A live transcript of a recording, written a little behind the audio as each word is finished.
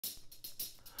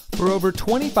For over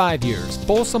 25 years,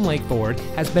 Folsom Lake Ford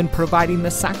has been providing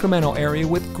the Sacramento area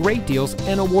with great deals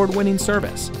and award-winning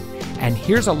service. And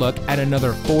here's a look at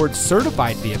another Ford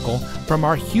certified vehicle from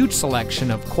our huge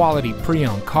selection of quality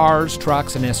pre-owned cars,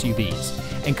 trucks, and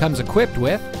SUVs, and comes equipped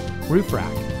with roof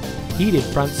rack, heated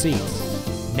front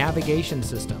seats, navigation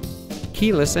system,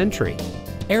 keyless entry,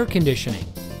 air conditioning,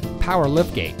 power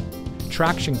liftgate,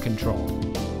 traction control,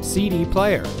 CD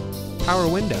player, power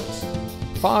windows,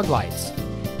 fog lights,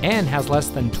 and has less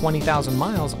than 20,000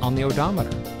 miles on the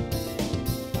odometer.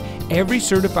 Every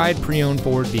certified pre-owned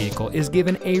Ford vehicle is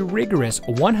given a rigorous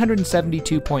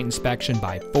 172-point inspection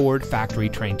by Ford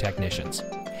factory-trained technicians.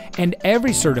 And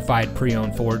every certified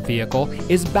pre-owned Ford vehicle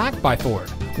is backed by Ford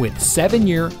with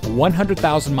 7-year,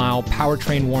 100,000-mile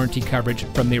powertrain warranty coverage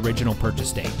from the original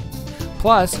purchase date.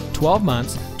 Plus 12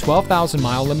 months,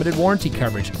 12,000-mile limited warranty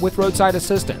coverage with roadside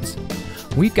assistance.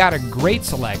 We've got a great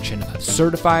selection of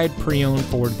certified pre-owned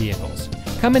Ford vehicles.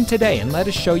 Come in today and let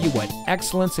us show you what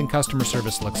excellence in customer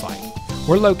service looks like.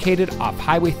 We're located off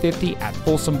Highway 50 at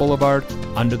Folsom Boulevard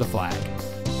under the flag.